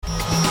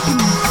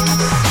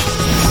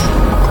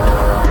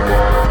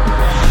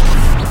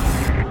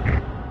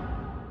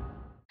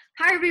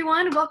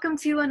everyone. Welcome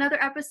to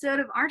another episode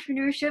of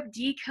Entrepreneurship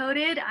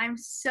Decoded. I'm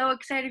so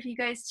excited for you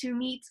guys to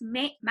meet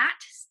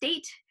Matt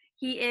State.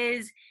 He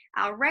is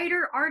a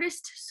writer,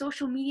 artist,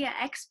 social media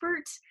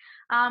expert.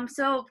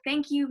 So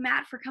thank you,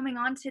 Matt, for coming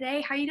on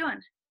today. How are you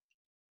doing?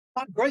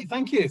 Great,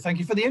 thank you. Thank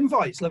you for the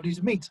invite. It's lovely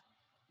to meet.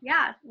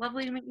 Yeah,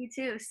 lovely to meet you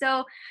too.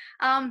 So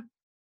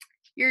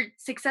you're a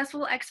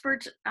successful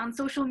expert on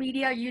social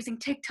media using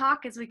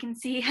TikTok, as we can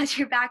see as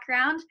your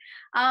background.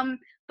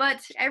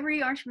 But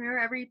every entrepreneur,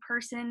 every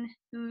person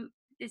who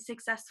is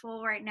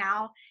successful right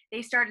now,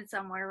 they started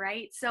somewhere,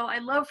 right? So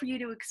I'd love for you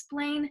to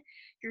explain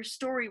your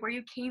story, where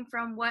you came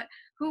from,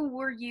 who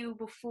were you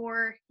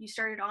before you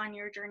started on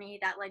your journey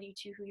that led you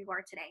to who you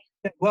are today?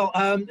 Well,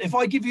 if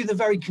I give you the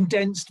very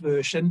condensed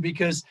version,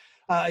 because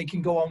it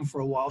can go on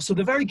for a while. So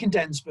the very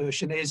condensed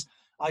version is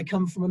I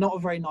come from not a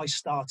very nice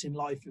start in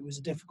life. It was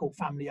a difficult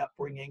family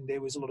upbringing.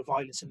 There was a lot of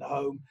violence in the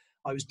home.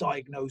 I was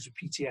diagnosed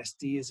with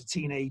PTSD as a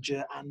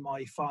teenager, and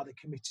my father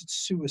committed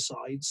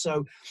suicide.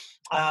 So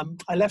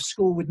I left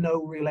school with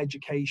no real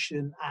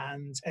education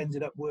and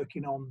ended up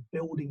working on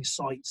building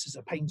sites as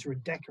a painter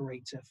and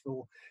decorator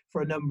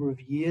for a number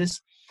of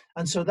years.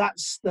 And so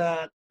that's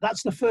the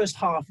first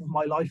half of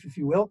my life, if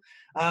you will.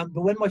 But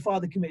when my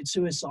father committed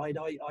suicide,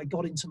 I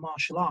got into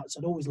martial arts.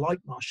 I'd always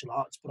liked martial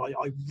arts, but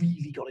I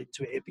really got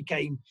into it. It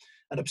became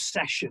an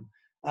obsession.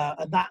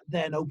 And that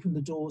then opened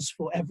the doors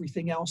for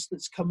everything else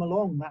that's come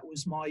along. That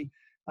was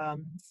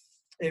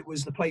it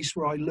was the place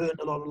where I learned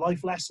a lot of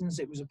life lessons.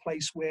 It was a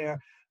place where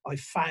I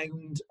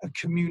found a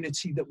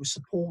community that was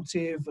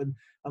supportive and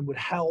would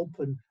help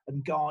and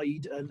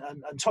guide and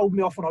told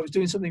me off when I was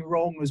doing something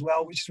wrong as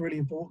well, which is really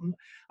important.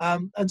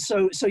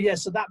 So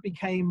that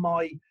became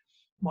my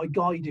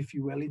guide, if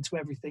you will, into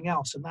everything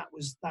else. And that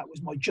was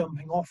my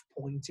jumping off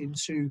point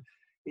into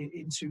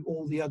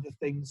all the other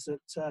things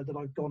that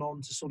I've gone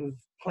on to sort of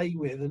play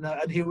with,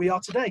 and here we are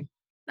today.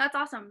 That's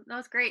awesome. That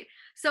was great.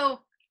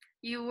 So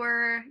you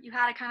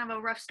had a kind of a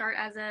rough start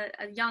as a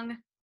young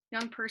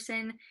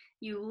person.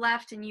 You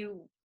left and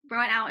you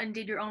went out and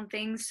did your own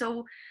things.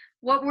 So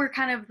what were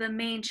kind of the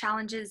main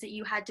challenges that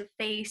you had to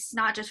face,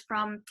 not just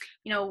from,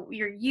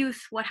 your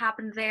youth, what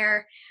happened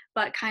there,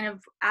 but kind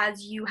of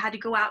as you had to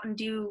go out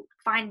and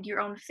find your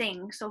own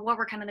thing? So what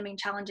were kind of the main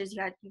challenges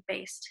you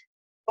faced?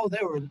 Oh,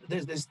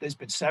 there's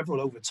been several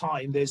over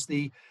time. There's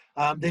the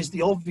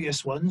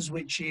obvious ones,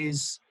 which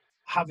is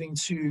having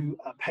to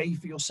pay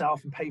for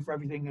yourself and pay for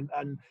everything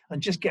and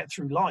just get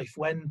through life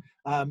when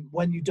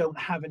you don't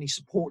have any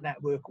support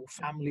network or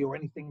family or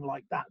anything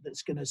like that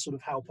that's going to sort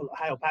of help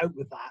out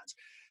with that.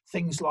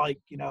 Things like,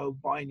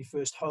 buying your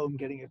first home,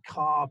 getting a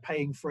car,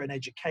 paying for an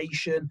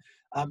education,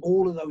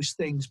 all of those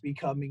things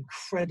become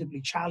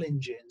incredibly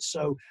challenging.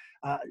 So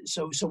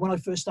when I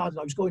first started,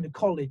 I was going to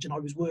college and I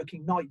was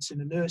working nights in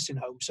a nursing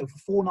home. So for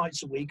 4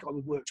 nights a week, I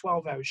would work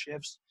 12-hour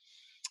shifts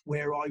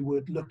where I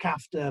would look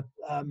after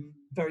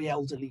very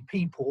elderly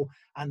people,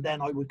 and then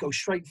I would go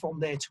straight from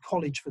there to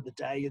college for the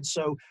day. And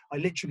so I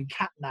literally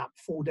catnapped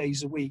 4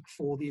 days a week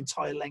for the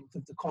entire length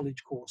of the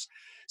college course.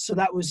 So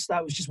that was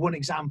just one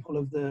example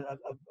of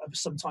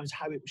sometimes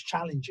how it was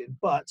challenging,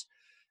 but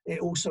it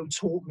also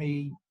taught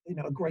me,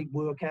 a great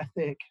work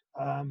ethic,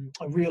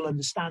 a real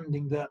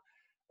understanding that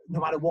no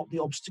matter what the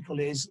obstacle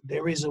is,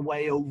 there is a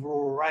way over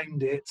or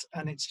around it,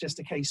 and it's just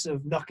a case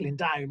of knuckling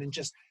down and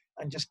just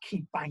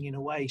keep banging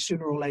away.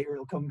 Sooner or later,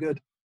 it'll come good.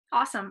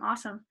 Awesome.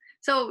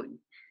 So,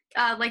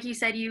 like you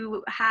said,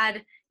 you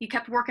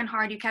kept working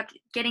hard, you kept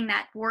getting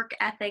that work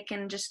ethic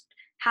and just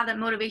have that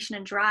motivation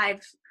and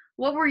drive.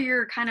 What were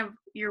your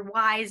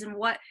whys, and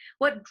what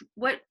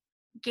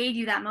gave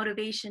you that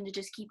motivation to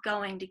just keep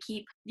going, to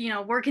keep,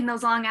 working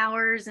those long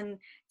hours and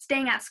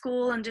staying at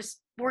school and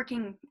just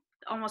working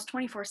almost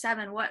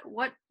 24/7?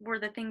 What were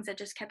the things that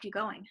just kept you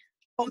going?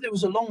 Oh, there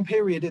was a long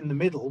period in the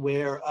middle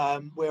where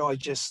I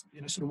just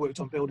sort of worked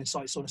on building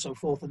sites, so on and so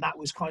forth, and that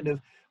was kind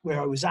of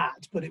where I was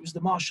at. But it was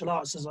the martial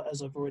arts,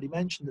 as I've already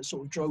mentioned, that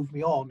sort of drove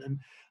me on.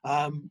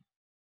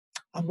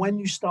 And when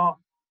you start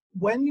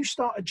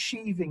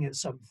achieving at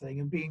something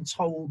and being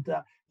told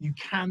that you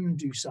can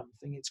do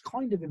something, it's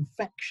kind of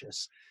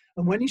infectious.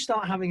 And when you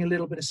start having a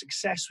little bit of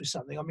success with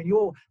something, I mean,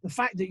 the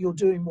fact that you're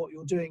doing what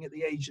you're doing at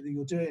the age that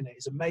you're doing it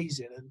is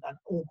amazing, and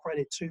all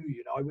credit to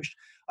you.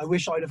 I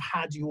wish I'd have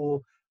had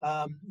your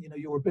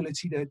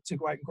ability to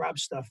go out and grab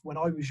stuff when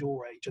I was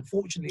your age.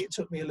 Unfortunately, it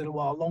took me a little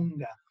while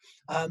longer.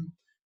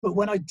 But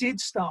when I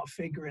did start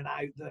figuring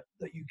out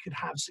that you could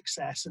have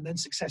success, and then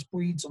success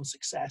breeds on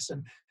success,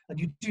 and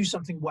you do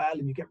something well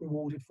and you get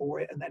rewarded for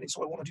it, and then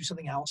I want to do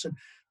something else.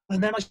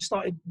 And then I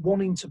started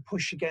wanting to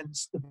push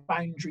against the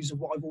boundaries of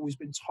what I've always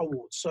been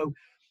told. So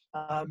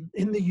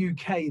in the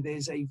UK,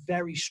 there's a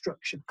very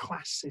structured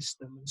class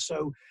system. And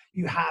so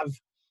you have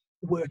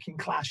the working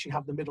class, you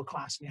have the middle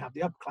class, and you have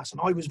the upper class.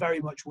 And I was very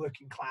much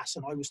working class,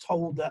 and I was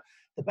told that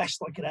the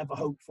best I could ever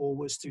hope for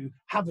was to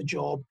have a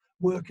job,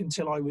 work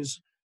until I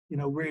was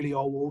really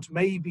old,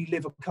 maybe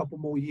live a couple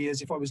more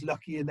years if I was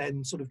lucky, and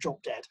then sort of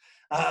drop dead.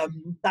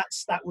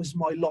 That was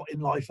my lot in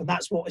life, and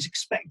that's what is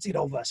expected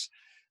of us.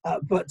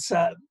 But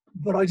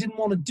I didn't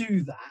want to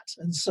do that.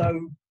 And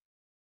so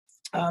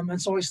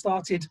And so I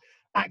started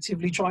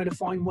actively trying to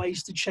find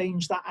ways to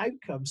change that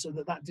outcome so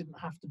that that didn't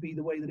have to be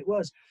the way that it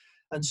was.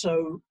 And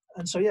so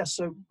yes,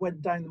 so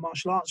went down the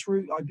martial arts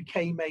route. I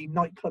became a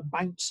nightclub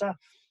bouncer.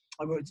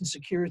 I worked in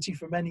security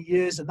for many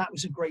years, and that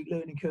was a great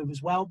learning curve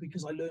as well,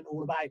 because I learned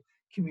all about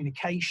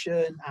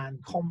communication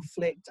and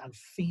conflict and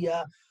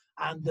fear.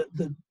 And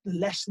the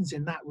lessons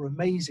in that were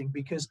amazing,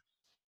 because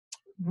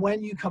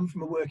when you come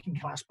from a working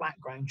class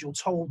background, you're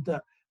told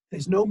that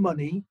there's no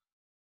money,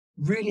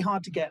 really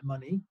hard to get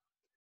money,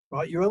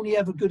 right? You're only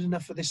ever good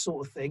enough for this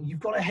sort of thing. You've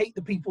got to hate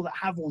the people that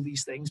have all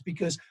these things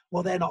because,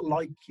 well, they're not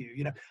like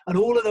you know, and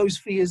all of those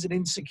fears and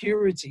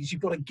insecurities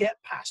you've got to get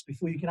past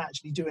before you can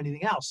actually do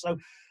anything else. So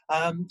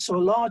a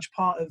large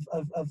part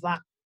of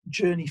that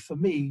journey for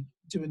me,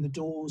 doing the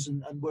doors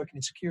and working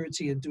in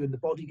security and doing the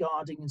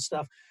bodyguarding and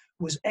stuff,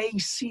 was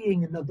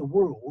seeing another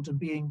world and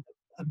being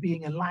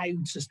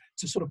allowed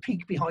to sort of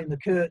peek behind the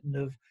curtain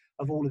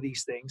of all of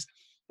these things,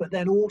 but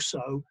then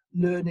also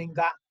learning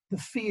that the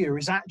fear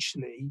is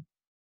actually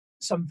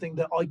something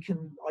that I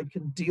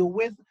can deal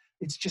with.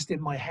 It's just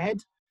in my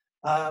head.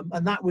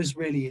 And that was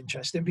really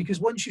interesting,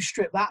 because once you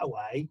strip that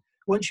away,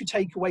 once you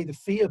take away the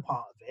fear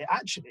part of it,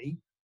 actually,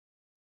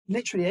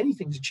 literally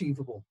anything's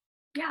achievable.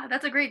 Yeah,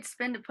 that's a great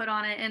spin to put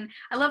on it. And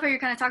I love how you're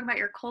kind of talking about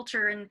your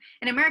culture. And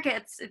in America,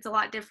 it's a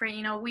lot different.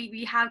 You know,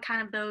 we have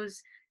kind of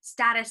those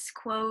status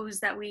quos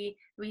that we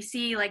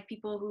see, like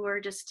people who are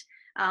just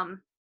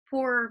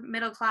poor,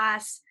 middle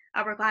class,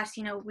 upper class.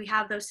 You know, we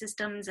have those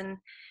systems, and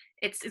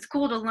it's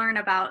cool to learn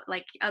about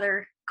like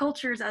other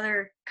cultures,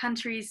 other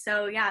countries.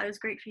 So yeah, it was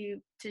great for you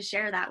to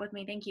share that with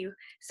me. Thank you.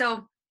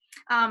 So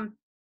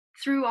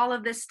through all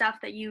of this stuff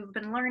that you've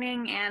been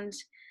learning, and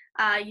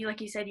you,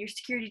 like you said, your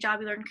security job,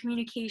 you learned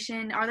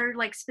communication. Are there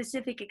like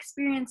specific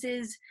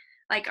experiences,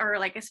 like, or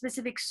like a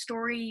specific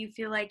story you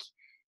feel like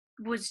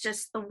was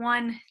just the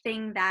one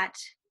thing that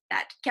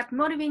kept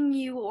motivating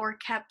you, or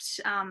kept,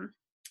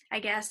 I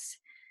guess,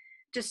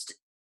 just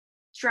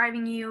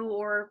driving you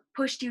or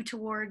pushed you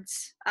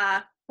towards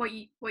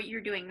what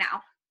you're doing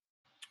now?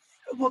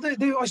 Well,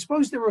 I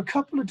suppose there were a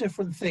couple of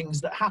different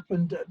things that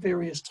happened at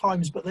various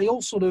times, but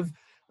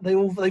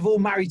they've all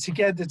married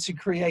together to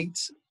create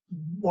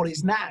what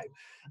is now.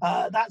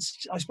 I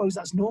suppose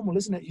that's normal,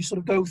 isn't it? You sort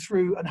of go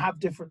through and have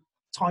different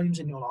times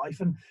in your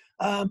life. And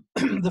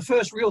the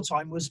first real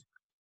time was,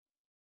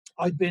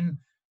 I'd been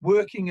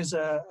working as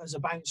a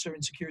bouncer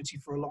in security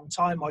for a long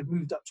time. I'd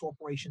moved up to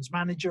operations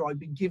manager. I'd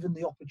been given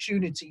the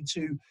opportunity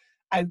to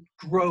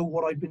outgrow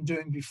what I'd been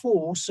doing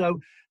before. So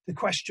the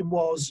question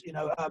was,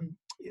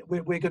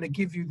 we're going to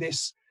give you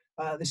this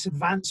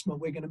advancement.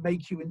 We're going to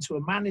make you into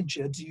a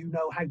manager. Do you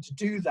know how to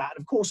do that?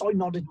 And of course, I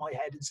nodded my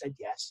head and said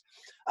yes.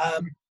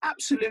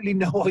 Absolutely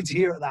no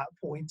idea at that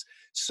point.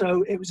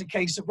 So it was a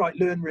case of, right,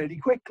 learn really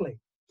quickly.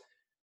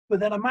 But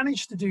then I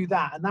managed to do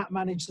that, and that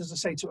managed, as I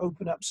say, to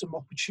open up some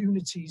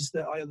opportunities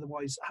that I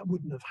otherwise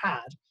wouldn't have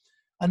had.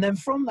 And then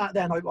from that,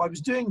 then I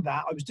was doing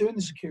that. I was doing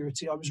the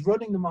security. I was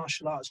running the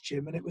martial arts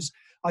gym, and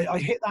I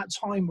hit that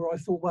time where I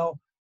thought,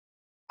 well,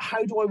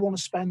 how do I want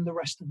to spend the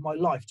rest of my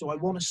life? Do I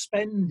want to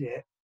spend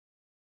it,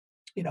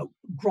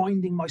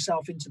 grinding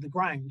myself into the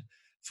ground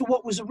for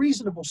what was a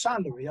reasonable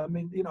salary? I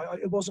mean,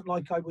 it wasn't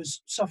like I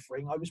was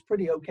suffering. I was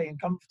pretty okay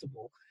and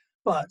comfortable,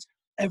 but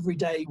every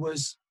day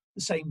was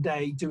the same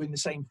day doing the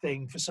same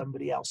thing for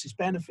somebody else's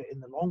benefit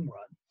in the long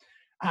run.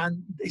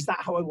 And is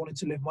that how I wanted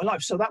to live my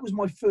life? So that was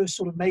my first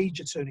sort of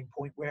major turning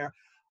point, where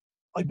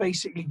I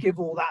basically give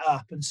all that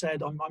up and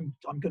said, I'm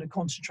going to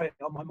concentrate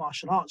on my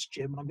martial arts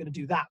gym, and I'm going to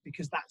do that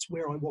because that's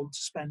where I want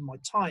to spend my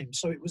time.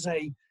 So it was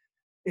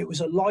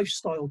a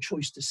lifestyle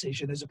choice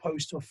decision as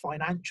opposed to a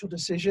financial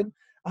decision,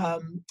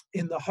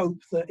 in the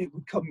hope that it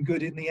would come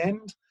good in the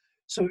end.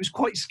 So it was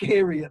quite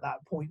scary at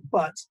that point,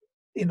 but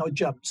I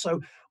jumped. So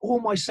all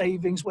my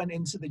savings went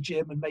into the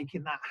gym and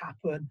making that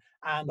happen,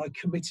 and I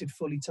committed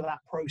fully to that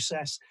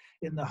process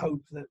in the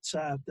hope that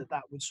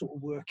that would sort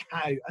of work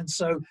out. And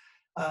so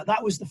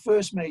that was the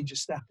first major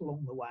step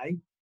along the way.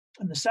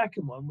 And the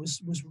second one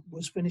was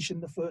finishing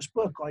the first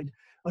book.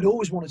 I'd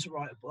always wanted to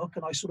write a book,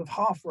 and I sort of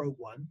half wrote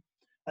one,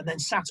 and then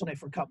sat on it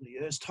for a couple of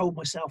years, told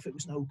myself it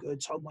was no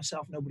good, told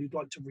myself nobody would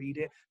like to read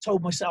it,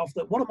 told myself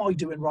that what am I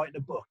doing writing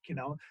a book,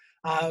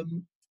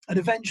 and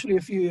eventually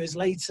a few years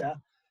later,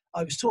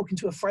 I was talking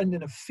to a friend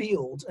in a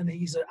field, and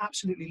he's an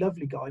absolutely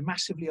lovely guy,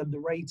 massively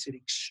underrated,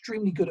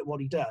 extremely good at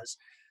what he does,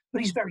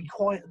 but he's very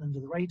quiet and under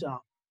the radar.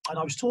 And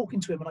I was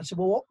talking to him, and I said,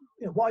 well,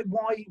 why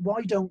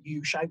don't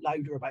you shout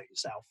louder about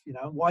yourself?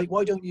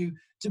 Why don't you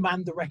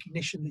demand the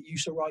recognition that you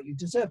so rightly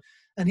deserve?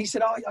 And he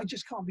said, I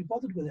just can't be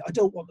bothered with it. I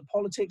don't want the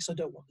politics. I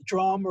don't want the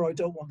drama. I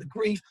don't want the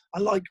grief. I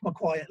like my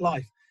quiet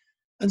life.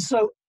 And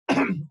so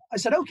I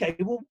said, okay,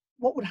 well,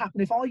 what would happen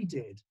if I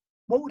did?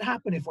 What would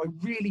happen if I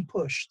really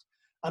pushed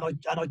and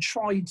I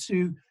tried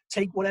to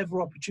take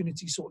whatever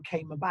opportunity sort of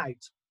came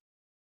about?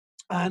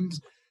 And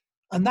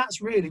And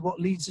that's really what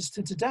leads us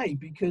to today,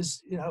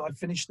 because, you know, I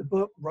finished the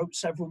book, wrote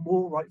several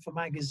more, write for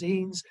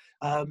magazines,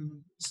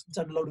 done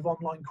a load of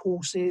online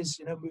courses,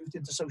 you know, moved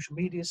into social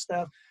media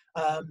stuff,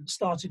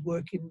 started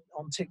working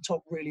on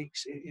TikTok really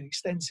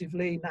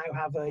extensively, now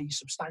have a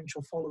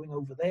substantial following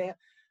over there.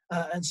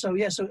 And so,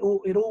 yeah,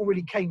 so it all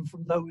really came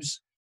from those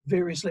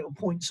various little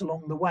points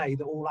along the way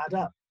that all add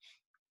up.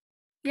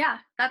 Yeah,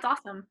 that's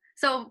awesome.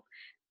 So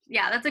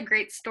yeah, that's a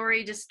great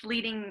story, just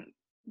leading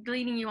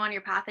you on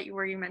your path that you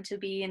were you meant to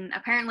be, and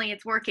apparently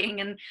it's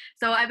working. And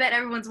so I bet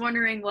everyone's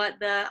wondering what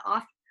the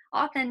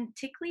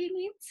authentically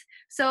means.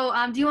 So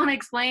do you want to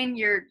explain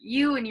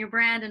you and your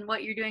brand and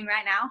what you're doing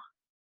right now?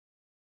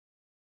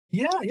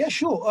 Yeah,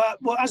 sure.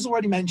 Well, as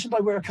already mentioned, I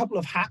wear a couple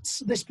of hats.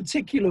 This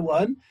particular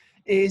one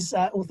is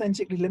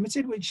Authentically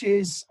Limited, which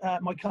is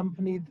my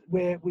company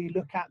where we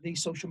look at the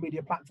social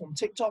media platform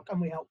TikTok, and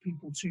we help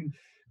people to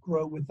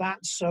grow with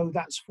that. So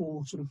that's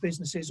for sort of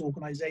businesses,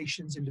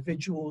 organizations,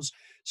 individuals.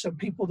 So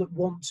people that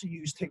want to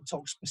use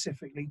TikTok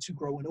specifically to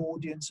grow an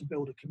audience and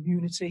build a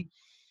community.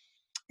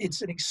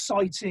 It's an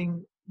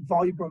exciting,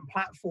 vibrant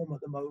platform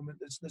at the moment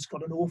that's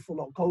got an awful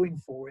lot going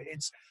for it.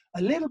 It's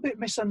a little bit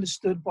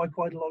misunderstood by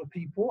quite a lot of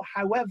people.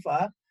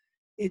 However,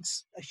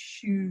 it's a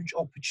huge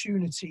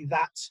opportunity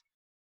that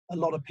a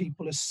lot of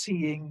people are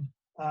seeing.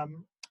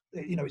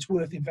 You know, it's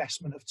worth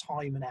investment of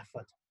time and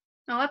effort.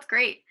 Oh, that's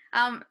great.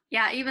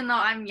 Yeah, even though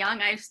I'm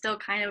young, I still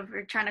kind of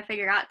are trying to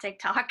figure out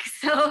TikTok.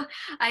 So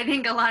I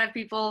think a lot of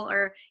people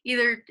are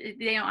either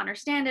they don't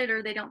understand it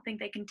or they don't think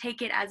they can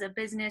take it as a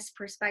business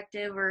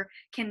perspective or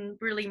can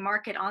really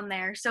market on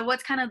there. So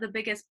what's kind of the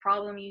biggest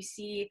problem you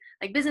see,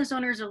 like business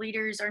owners or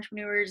leaders,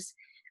 entrepreneurs,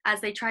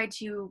 as they try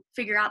to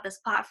figure out this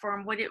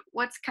platform?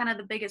 What's kind of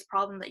the biggest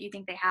problem that you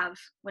think they have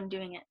when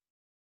doing it?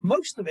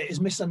 Most of it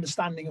is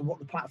misunderstanding of what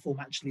the platform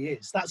actually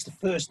is. That's the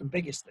first and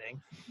biggest thing.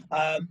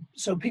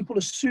 So people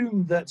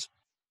assume that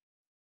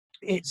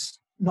it's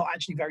not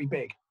actually very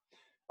big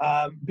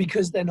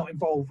because they're not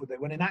involved with it,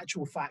 when in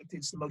actual fact,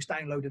 it's the most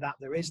downloaded app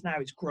there is now.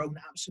 It's grown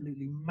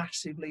absolutely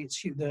massively. It's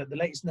huge. The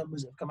latest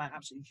numbers have come out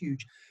absolutely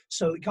huge.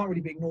 So it can't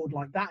really be ignored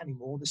like that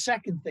anymore. The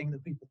second thing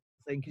that people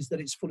think is that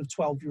it's full of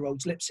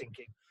 12-year-olds lip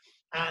syncing.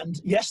 And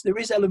yes, there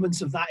is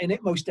elements of that in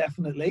it, most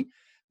definitely.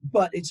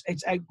 But it's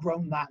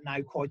outgrown that now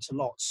quite a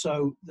lot.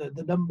 So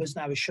the numbers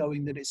now are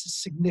showing that it's a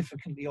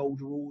significantly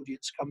older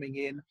audience coming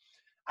in,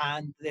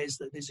 and there's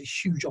a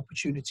huge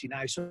opportunity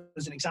now. So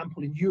as an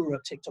example, in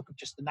Europe, TikTok have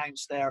just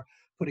announced they're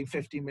putting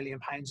 £50 million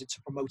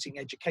into promoting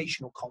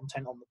educational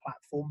content on the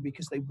platform,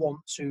 because they want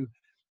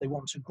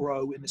to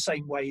grow in the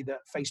same way that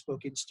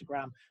Facebook,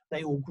 Instagram,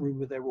 they all grew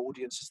with their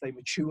audience as they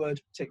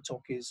matured.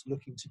 TikTok is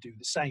looking to do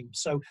the same.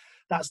 So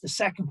that's the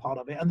second part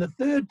of it. And the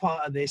third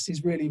part of this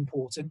is really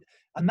important,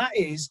 and that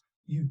is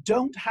you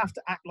don't have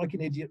to act like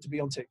an idiot to be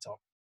on TikTok.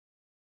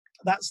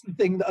 That's the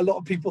thing that a lot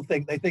of people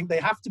think. They think they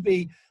have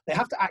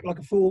to act like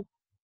a fool,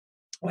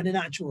 when in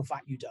actual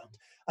fact you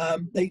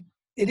don't.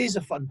 It is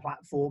a fun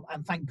platform,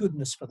 and thank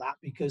goodness for that,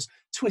 because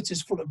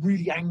Twitter's full of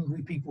really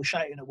angry people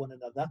shouting at one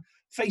another.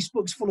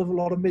 Facebook's full of a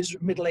lot of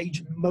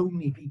middle-aged and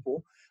moany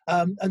people.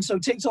 And so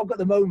TikTok at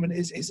the moment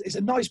is a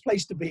nice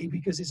place to be,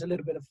 because it's a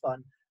little bit of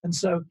fun. And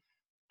so,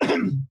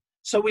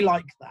 so we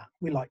like that.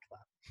 We like that.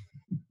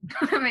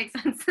 That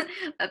makes sense.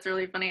 That's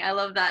really funny. I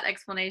love that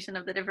explanation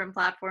of the different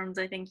platforms.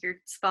 I think you're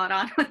spot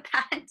on with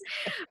that.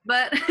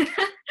 But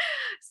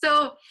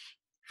so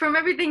from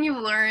everything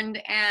you've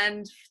learned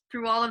and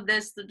through all of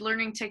this, the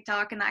learning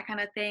TikTok and that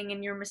kind of thing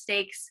and your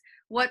mistakes,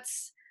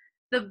 what's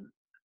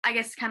I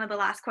guess kind of the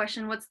last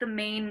question, what's the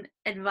main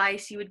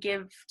advice you would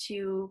give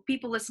to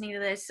people listening to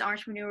this,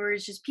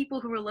 entrepreneurs, just people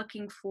who are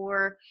looking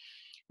for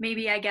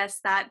maybe, I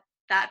guess, that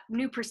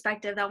new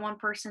perspective, that one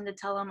person to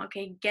tell them,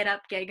 okay, get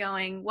up, get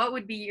going? What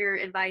would be your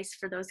advice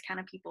for those kind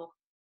of people?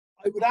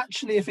 I would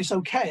actually, if it's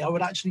okay, I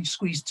would actually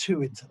squeeze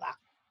two into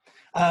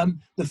that.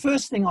 The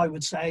first thing I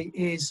would say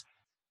is,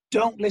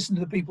 don't listen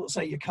to the people that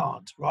say you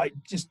can't, right?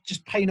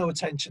 Just pay no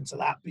attention to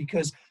that,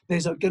 because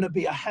there's going to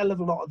be a hell of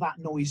a lot of that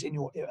noise in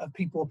your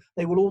people.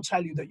 They will all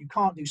tell you that you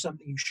can't do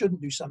something, you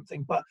shouldn't do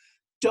something, but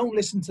don't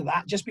listen to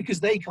that. Just because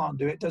they can't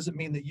do it doesn't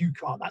mean that you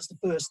can't. That's the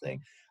first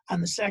thing.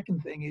 And the second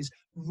thing is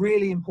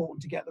really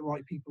important to get the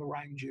right people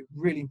around you.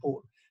 Really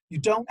important. You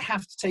don't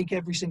have to take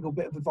every single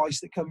bit of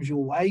advice that comes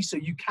your way. So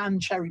you can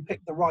cherry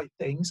pick the right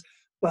things,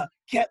 but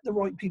get the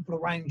right people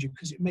around you,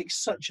 because it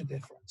makes such a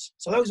difference.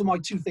 So those are my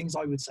two things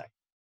I would say.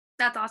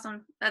 That's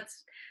awesome.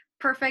 That's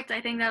perfect.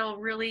 I think that'll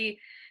really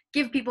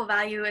give people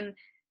value. And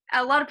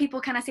a lot of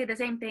people kind of say the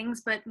same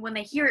things, but when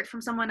they hear it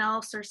from someone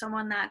else or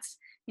someone that's,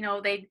 you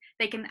know, they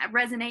can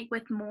resonate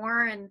with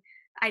more. And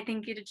I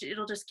think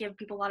it'll just give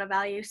people a lot of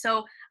value.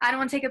 So I don't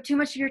want to take up too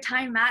much of your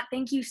time, Matt.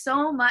 Thank you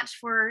so much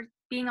for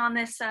being on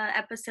this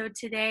episode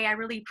today. I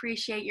really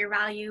appreciate your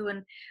value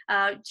and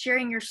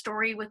sharing your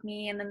story with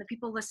me, and then the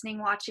people listening,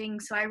 watching.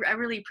 So I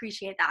really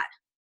appreciate that.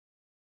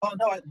 Oh,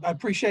 no, I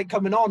appreciate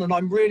coming on, and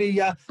I'm really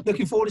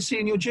looking forward to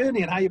seeing your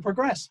journey and how you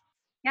progress.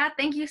 Yeah,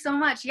 thank you so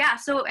much. Yeah,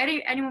 so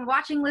anyone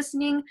watching,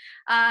 listening,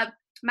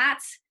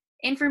 Matt's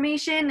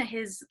information,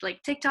 his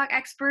like TikTok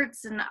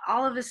experts and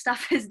all of his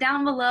stuff is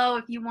down below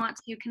if you want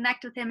to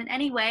connect with him in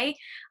any way.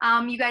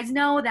 You guys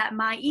know that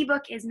my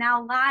ebook is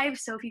now live,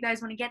 so if you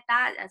guys want to get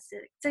that, a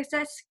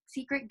success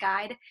secret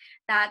guide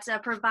that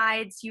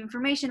provides you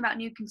information about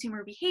new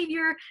consumer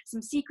behavior,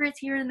 some secrets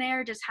here and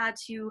there, just how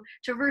to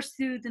traverse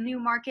through the new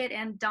market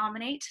and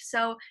dominate.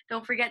 So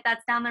don't forget,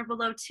 that's down there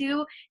below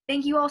too.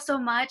 Thank you all so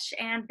much,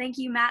 and thank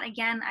you, Matt,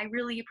 again. I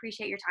really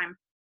appreciate your time.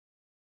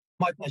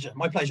 My pleasure.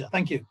 My pleasure.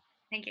 Thank you.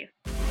 Thank you.